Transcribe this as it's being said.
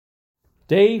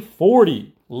Day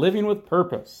 40, living with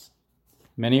purpose.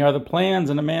 Many are the plans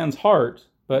in a man's heart,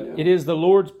 but it is the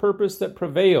Lord's purpose that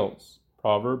prevails.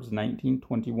 Proverbs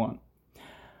 19:21.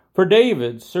 For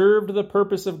David served the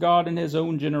purpose of God in his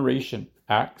own generation.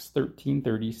 Acts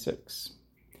 13:36.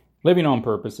 Living on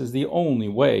purpose is the only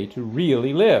way to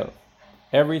really live.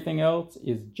 Everything else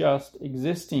is just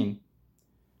existing.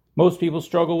 Most people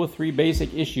struggle with three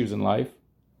basic issues in life.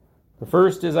 The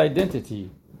first is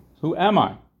identity. Who am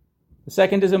I? The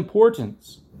second is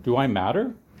importance. Do I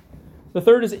matter? The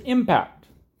third is impact.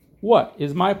 What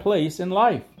is my place in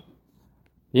life?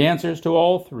 The answers to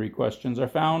all three questions are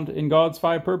found in God's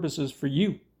 5 purposes for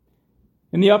you.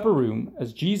 In the upper room,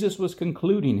 as Jesus was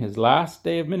concluding his last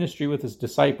day of ministry with his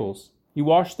disciples, he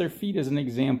washed their feet as an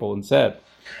example and said,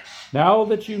 "Now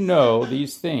that you know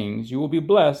these things, you will be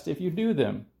blessed if you do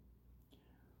them."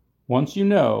 Once you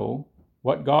know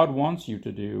what God wants you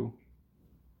to do,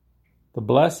 the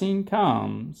blessing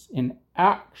comes in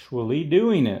actually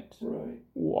doing it. Right.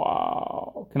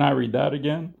 Wow. Can I read that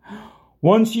again?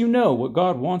 Once you know what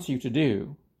God wants you to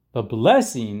do, the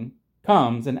blessing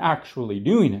comes in actually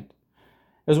doing it.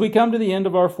 As we come to the end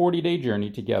of our 40-day journey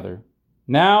together,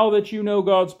 now that you know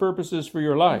God's purposes for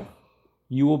your life,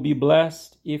 you will be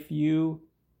blessed if you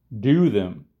do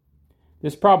them.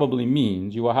 This probably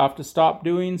means you will have to stop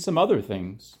doing some other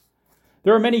things.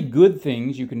 There are many good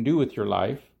things you can do with your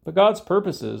life, but God's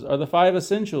purposes are the 5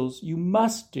 essentials you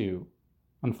must do.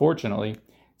 Unfortunately,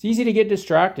 it's easy to get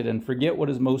distracted and forget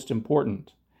what is most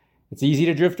important. It's easy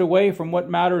to drift away from what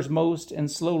matters most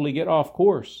and slowly get off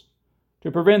course.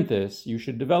 To prevent this, you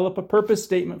should develop a purpose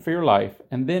statement for your life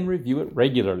and then review it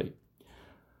regularly.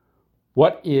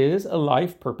 What is a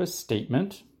life purpose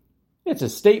statement? It's a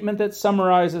statement that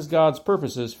summarizes God's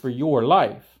purposes for your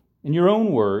life. In your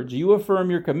own words, you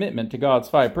affirm your commitment to God's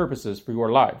 5 purposes for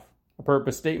your life. A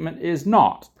purpose statement is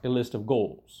not a list of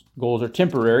goals. Goals are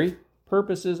temporary.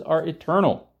 Purposes are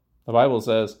eternal. The Bible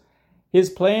says, "His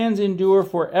plans endure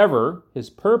forever. His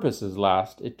purposes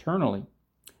last eternally."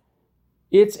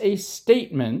 It's a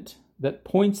statement that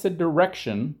points the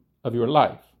direction of your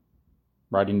life.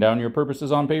 Writing down your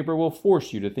purposes on paper will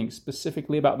force you to think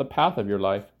specifically about the path of your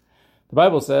life. The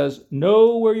Bible says,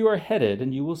 "Know where you are headed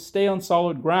and you will stay on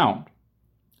solid ground."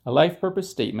 A life purpose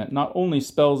statement not only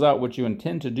spells out what you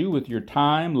intend to do with your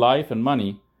time, life, and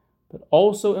money, but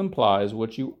also implies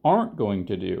what you aren't going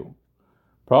to do.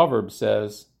 Proverbs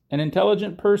says, "An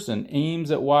intelligent person aims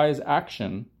at wise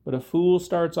action, but a fool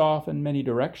starts off in many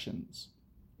directions."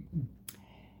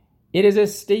 It is a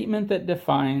statement that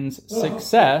defines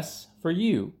success for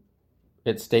you.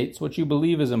 It states what you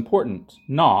believe is important,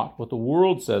 not what the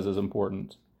world says is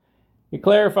important. It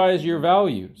clarifies your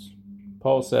values.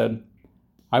 Paul said,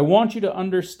 "I want you to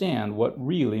understand what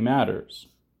really matters."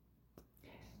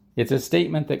 It's a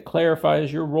statement that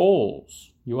clarifies your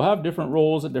roles. You will have different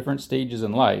roles at different stages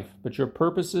in life, but your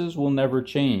purposes will never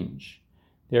change.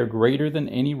 They are greater than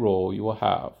any role you will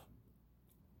have.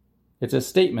 It's a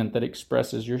statement that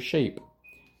expresses your shape.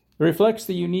 It reflects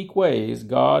the unique ways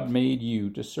God made you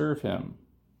to serve Him.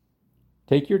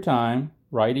 Take your time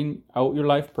writing out your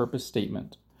life purpose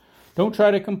statement. Don't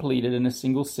try to complete it in a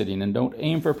single sitting, and don't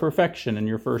aim for perfection in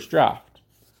your first draft.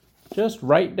 Just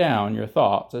write down your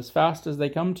thoughts as fast as they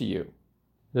come to you.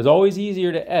 It is always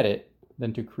easier to edit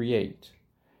than to create.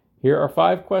 Here are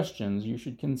 5 questions you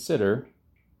should consider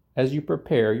as you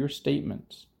prepare your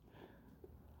statement.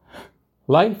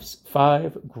 Life's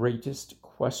 5 greatest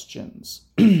questions.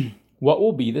 What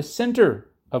will be the center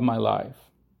of my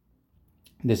life?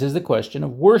 This is the question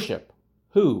of worship.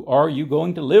 Who are you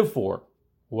going to live for?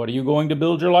 What are you going to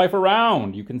build your life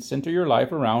around? You can center your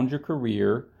life around your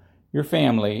career, your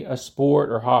family, a sport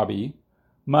or hobby,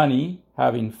 money,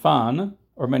 having fun,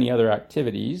 or many other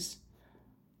activities.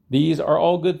 These are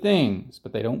all good things,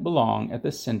 but they don't belong at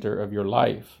the center of your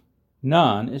life.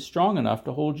 None is strong enough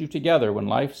to hold you together when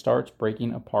life starts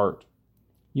breaking apart.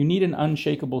 You need an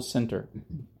unshakable center.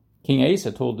 King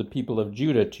Asa told the people of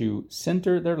Judah to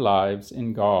center their lives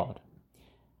in God.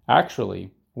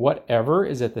 Actually, whatever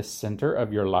is at the center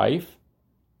of your life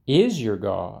is your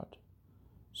God.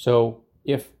 So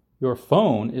if your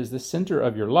phone is the center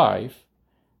of your life,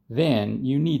 then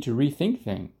you need to rethink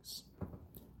things.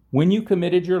 When you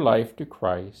committed your life to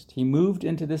Christ, He moved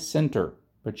into the center,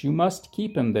 but you must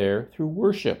keep Him there through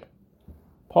worship.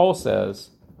 Paul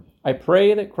says, "I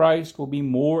pray that Christ will be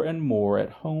more and more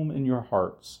at home in your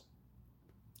hearts."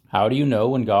 How do you know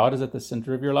when God is at the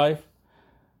center of your life?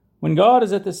 When God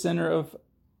is at the center of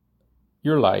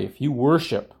your life, you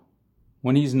worship.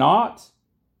 When He's not,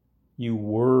 you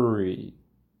worry.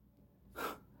 I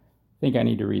think I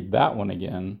need to read that one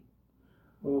again.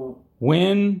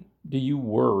 When do you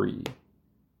worry?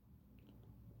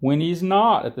 When He's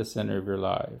not at the center of your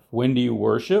life? When do you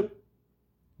worship?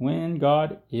 When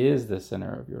God is the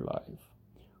center of your life.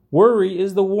 Worry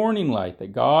is the warning light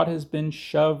that God has been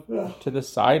shoved to the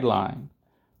sideline.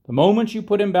 The moment you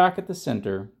put Him back at the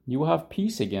center, you will have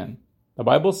peace again. The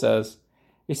Bible says,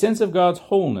 a sense of God's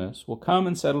wholeness will come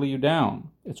and settle you down.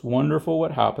 It's wonderful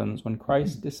what happens when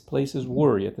Christ displaces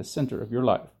worry at the center of your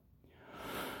life.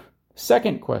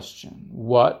 Second question,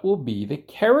 what will be the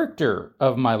character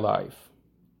of my life?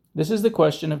 This is the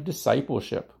question of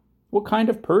discipleship. What kind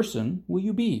of person will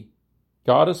you be?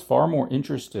 God is far more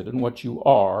interested in what you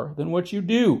are than what you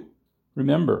do.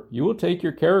 Remember, you will take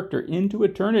your character into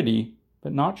eternity,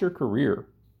 but not your career.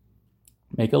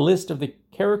 Make a list of the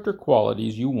character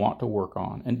qualities you want to work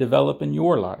on and develop in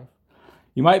your life.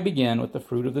 You might begin with the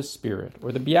fruit of the Spirit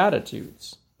or the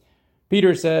Beatitudes.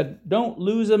 Peter said, don't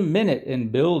lose a minute in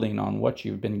building on what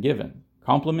you've been given,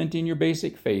 complementing your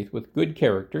basic faith with good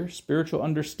character, spiritual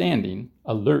understanding,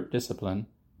 alert discipline,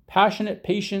 passionate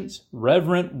patience,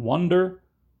 reverent wonder,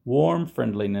 warm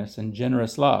friendliness, and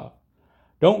generous love.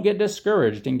 Don't get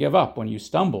discouraged and give up when you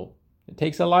stumble. It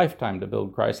takes a lifetime to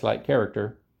build Christ-like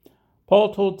character.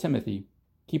 Paul told Timothy,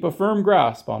 keep a firm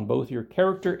grasp on both your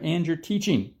character and your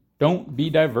teaching. Don't be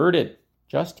diverted.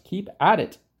 Just keep at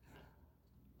it.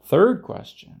 Third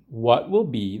question, what will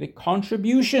be the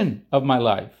contribution of my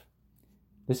life?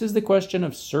 This is the question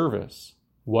of service.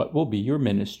 What will be your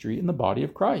ministry in the body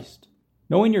of Christ?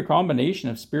 Knowing your combination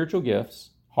of spiritual gifts,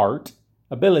 heart,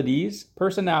 abilities,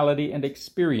 personality, and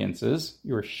experiences,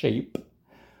 your shape,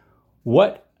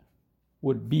 what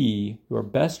would be your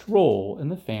best role in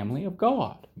the family of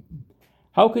God?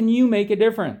 How can you make a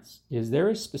difference? Is there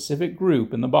a specific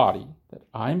group in the body that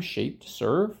I'm shaped to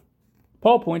serve?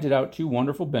 Paul pointed out two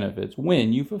wonderful benefits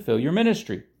when you fulfill your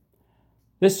ministry.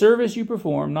 This service you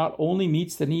perform not only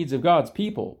meets the needs of God's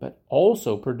people, but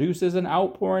also produces an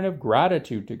outpouring of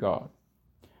gratitude to God.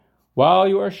 While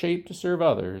you are shaped to serve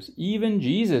others, even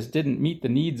Jesus didn't meet the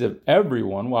needs of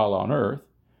everyone while on earth.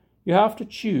 You have to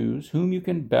choose whom you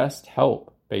can best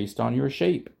help based on your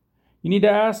shape. You need to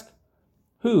ask,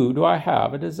 who do I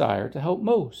have a desire to help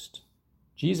most?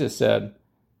 Jesus said,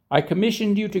 I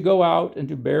commissioned you to go out and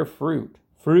to bear fruit,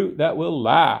 fruit that will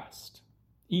last.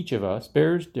 Each of us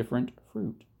bears different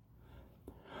fruit.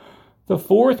 The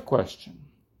fourth question,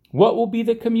 what will be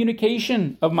the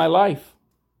communication of my life?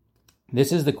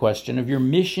 This is the question of your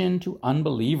mission to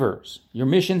unbelievers. Your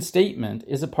mission statement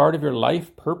is a part of your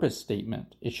life purpose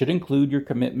statement. It should include your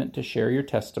commitment to share your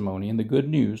testimony and the good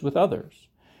news with others.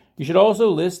 You should also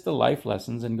list the life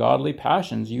lessons and godly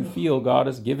passions you feel God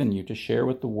has given you to share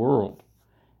with the world.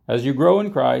 As you grow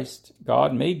in Christ,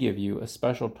 God may give you a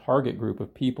special target group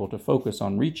of people to focus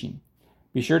on reaching.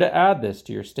 Be sure to add this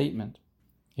to your statement.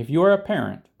 If you are a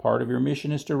parent, part of your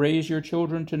mission is to raise your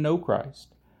children to know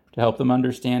Christ, to help them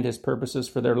understand His purposes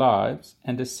for their lives,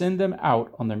 and to send them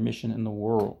out on their mission in the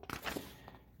world.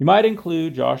 You might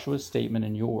include Joshua's statement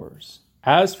in yours.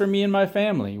 As for me and my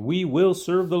family, we will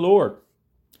serve the Lord.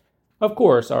 Of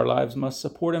course, our lives must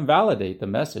support and validate the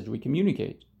message we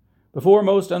communicate. Before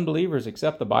most unbelievers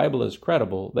accept the Bible as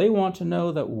credible, they want to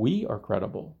know that we are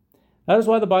credible. That is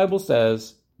why the Bible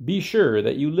says, be sure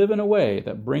that you live in a way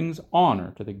that brings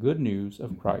honor to the good news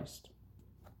of Christ.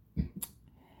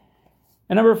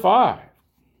 And number 5,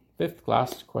 fifth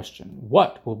class question,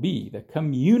 what will be the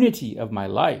community of my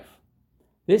life?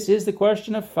 This is the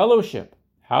question of fellowship.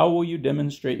 How will you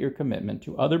demonstrate your commitment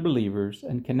to other believers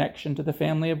and connection to the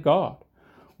family of God?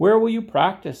 Where will you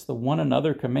practice the one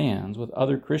another commands with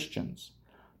other Christians?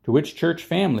 To which church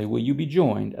family will you be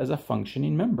joined as a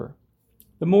functioning member?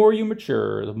 The more you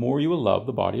mature, the more you will love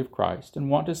the body of Christ and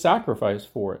want to sacrifice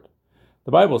for it.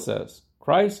 The Bible says,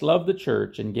 Christ loved the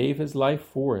church and gave His life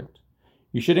for it.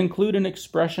 You should include an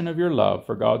expression of your love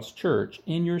for God's church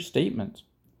in your statement.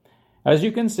 As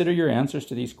you consider your answers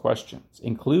to these questions,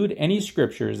 include any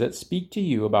scriptures that speak to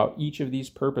you about each of these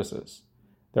purposes.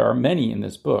 There are many in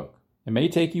this book. It may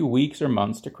take you weeks or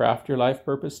months to craft your life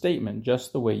purpose statement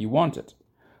just the way you want it.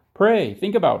 Pray,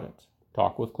 think about it,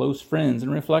 talk with close friends,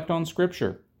 and reflect on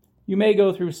Scripture. You may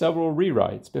go through several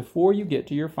rewrites before you get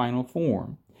to your final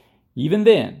form. Even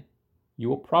then, you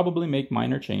will probably make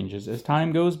minor changes as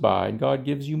time goes by and God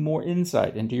gives you more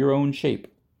insight into your own shape.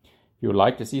 If you would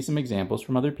like to see some examples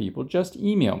from other people, just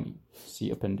email me. See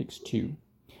Appendix 2.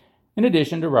 In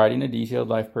addition to writing a detailed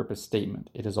life purpose statement,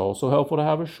 it is also helpful to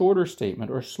have a shorter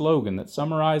statement or slogan that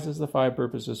summarizes the 5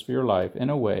 purposes for your life in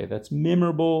a way that's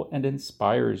memorable and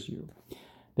inspires you.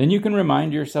 Then you can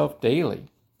remind yourself daily.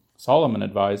 Solomon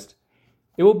advised,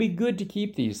 it will be good to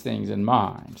keep these things in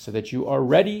mind so that you are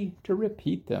ready to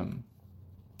repeat them.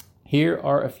 Here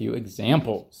are a few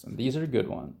examples, and these are good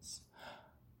ones.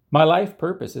 My life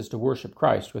purpose is to worship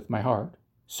Christ with my heart,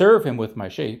 serve him with my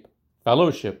shape,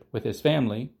 fellowship with his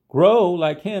family, grow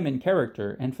like him in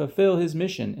character, and fulfill his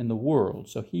mission in the world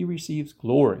so he receives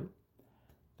glory.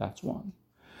 That's one.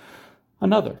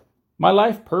 Another. My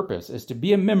life purpose is to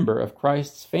be a member of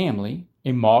Christ's family,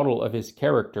 a model of his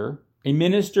character, a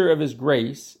minister of his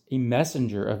grace, a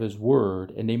messenger of his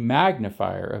word, and a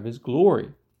magnifier of his glory.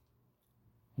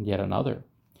 And yet another.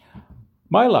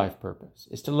 My life purpose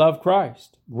is to love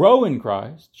Christ, grow in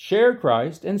Christ, share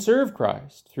Christ, and serve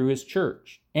Christ through his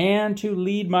church, and to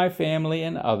lead my family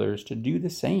and others to do the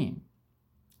same.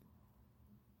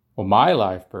 Well, my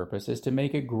life purpose is to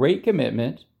make a great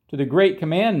commitment to the Great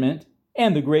Commandment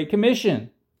and the Great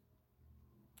Commission.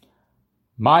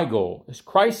 My goal is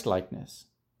Christ-likeness.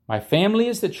 My family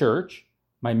is the church.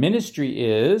 My ministry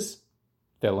is,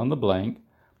 fill in the blank.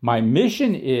 My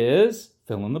mission is,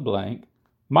 fill in the blank.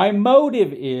 My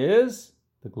motive is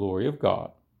the glory of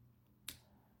God.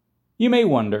 You may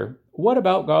wonder, what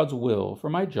about God's will for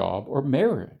my job or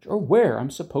marriage, or where I'm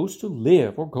supposed to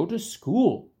live or go to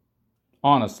school?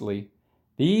 Honestly,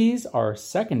 these are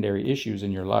secondary issues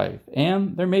in your life,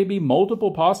 and there may be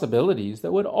multiple possibilities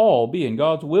that would all be in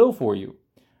God's will for you.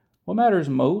 What matters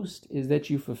most is that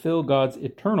you fulfill God's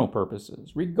eternal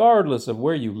purposes, regardless of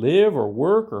where you live or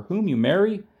work or whom you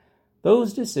marry.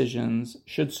 Those decisions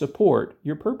should support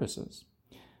your purposes.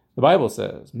 The Bible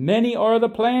says, "Many are the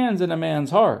plans in a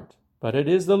man's heart, but it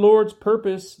is the Lord's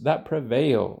purpose that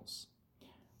prevails."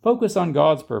 Focus on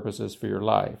God's purposes for your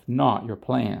life, not your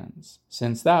plans,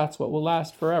 since that's what will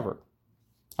last forever.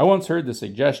 I once heard the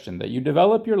suggestion that you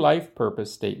develop your life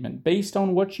purpose statement based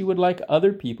on what you would like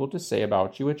other people to say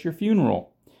about you at your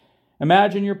funeral.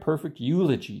 Imagine your perfect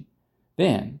eulogy,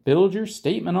 then build your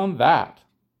statement on that.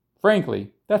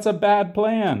 Frankly, that's a bad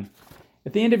plan.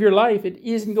 At the end of your life, it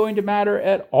isn't going to matter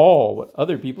at all what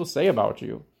other people say about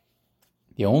you.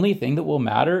 The only thing that will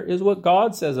matter is what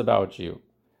God says about you.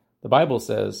 The Bible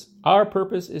says, our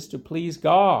purpose is to please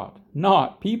God,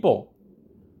 not people.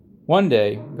 One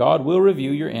day, God will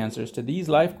review your answers to these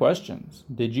life questions.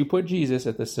 Did you put Jesus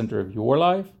at the center of your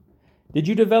life? Did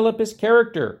you develop his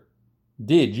character?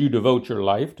 Did you devote your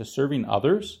life to serving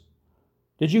others?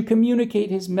 Did you communicate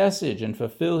his message and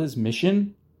fulfill his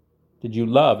mission? Did you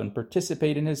love and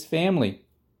participate in his family?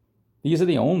 These are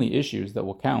the only issues that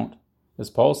will count. As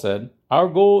Paul said, our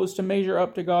goal is to measure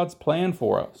up to God's plan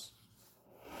for us.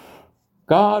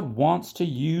 God wants to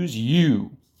use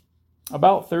you.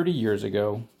 About 30 years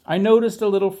ago, I noticed a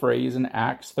little phrase in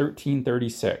Acts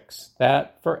 13:36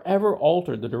 that forever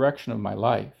altered the direction of my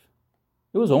life.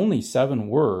 It was only 7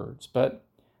 words, but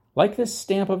like the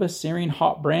stamp of a searing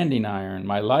hot branding iron,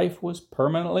 my life was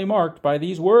permanently marked by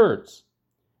these words.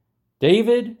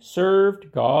 David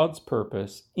served God's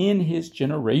purpose in his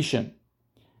generation.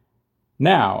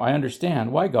 Now I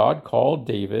understand why God called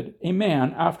David a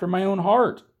man after my own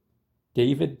heart.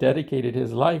 David dedicated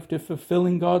his life to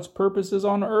fulfilling God's purposes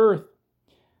on earth.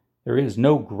 There is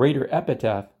no greater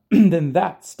epitaph than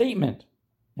that statement.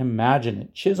 Imagine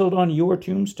it chiseled on your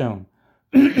tombstone,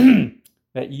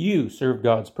 that you serve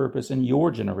God's purpose in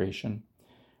your generation.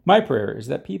 My prayer is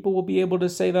that people will be able to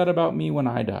say that about me when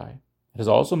I die. It is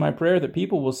also my prayer that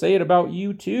people will say it about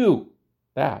you too.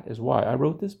 That is why I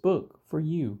wrote this book for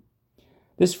you.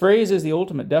 This phrase is the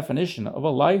ultimate definition of a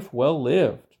life well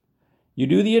lived. You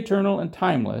do the eternal and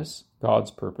timeless,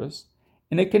 God's purpose,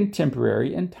 in a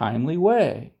contemporary and timely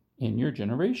way in your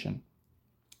generation.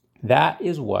 That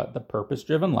is what the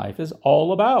purpose-driven life is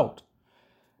all about.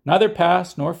 Neither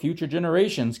past nor future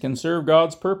generations can serve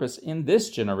God's purpose in this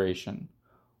generation.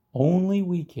 Only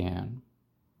we can.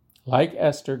 Like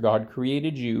Esther, God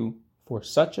created you for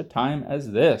such a time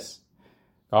as this.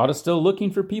 God is still looking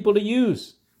for people to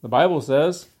use. The Bible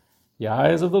says, the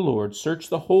eyes of the Lord search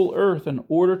the whole earth in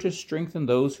order to strengthen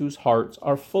those whose hearts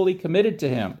are fully committed to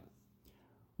him.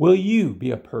 Will you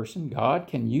be a person God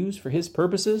can use for his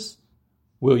purposes?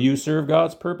 Will you serve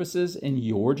God's purposes in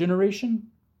your generation?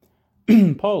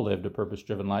 Paul lived a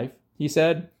purpose-driven life. He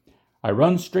said, I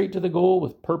run straight to the goal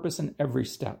with purpose in every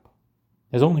step.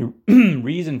 His only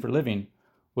reason for living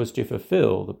was to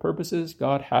fulfill the purposes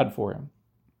God had for him.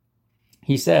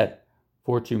 He said,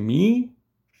 for to me,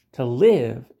 to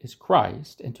live is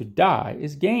Christ, and to die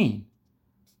is gain.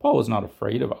 Paul was not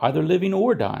afraid of either living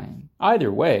or dying.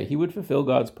 Either way, he would fulfill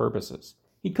God's purposes.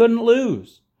 He couldn't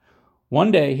lose. One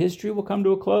day, history will come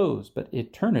to a close, but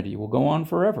eternity will go on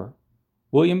forever.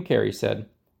 William Carey said,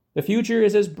 the future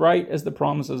is as bright as the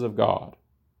promises of God.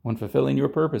 When fulfilling your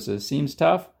purposes seems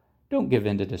tough, don't give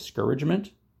in to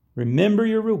discouragement. Remember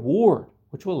your reward,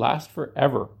 which will last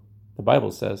forever. The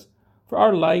Bible says, for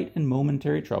our light and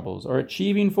momentary troubles are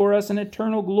achieving for us an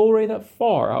eternal glory that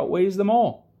far outweighs them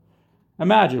all.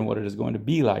 Imagine what it is going to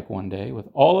be like one day with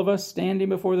all of us standing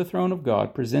before the throne of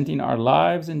God, presenting our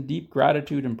lives in deep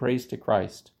gratitude and praise to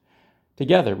Christ.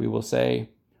 Together we will say,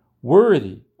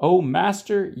 "Worthy, O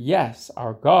Master, yes,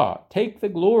 our God, take the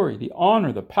glory, the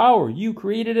honor, the power. You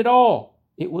created it all.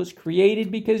 It was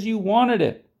created because you wanted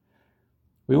it."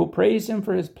 We will praise him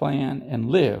for his plan and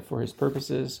live for his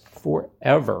purposes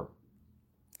forever.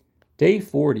 Day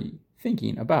 40,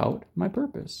 thinking about my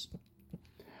purpose.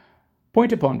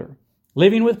 Point to ponder.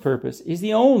 Living with purpose is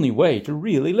the only way to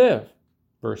really live.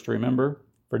 Verse to remember,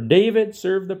 for David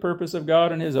served the purpose of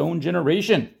God in his own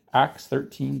generation. Acts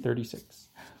 13:36.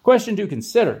 Question to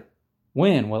consider.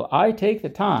 When will I take the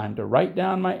time to write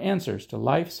down my answers to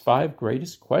life's 5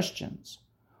 greatest questions?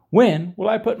 When will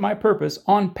I put my purpose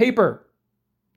on paper?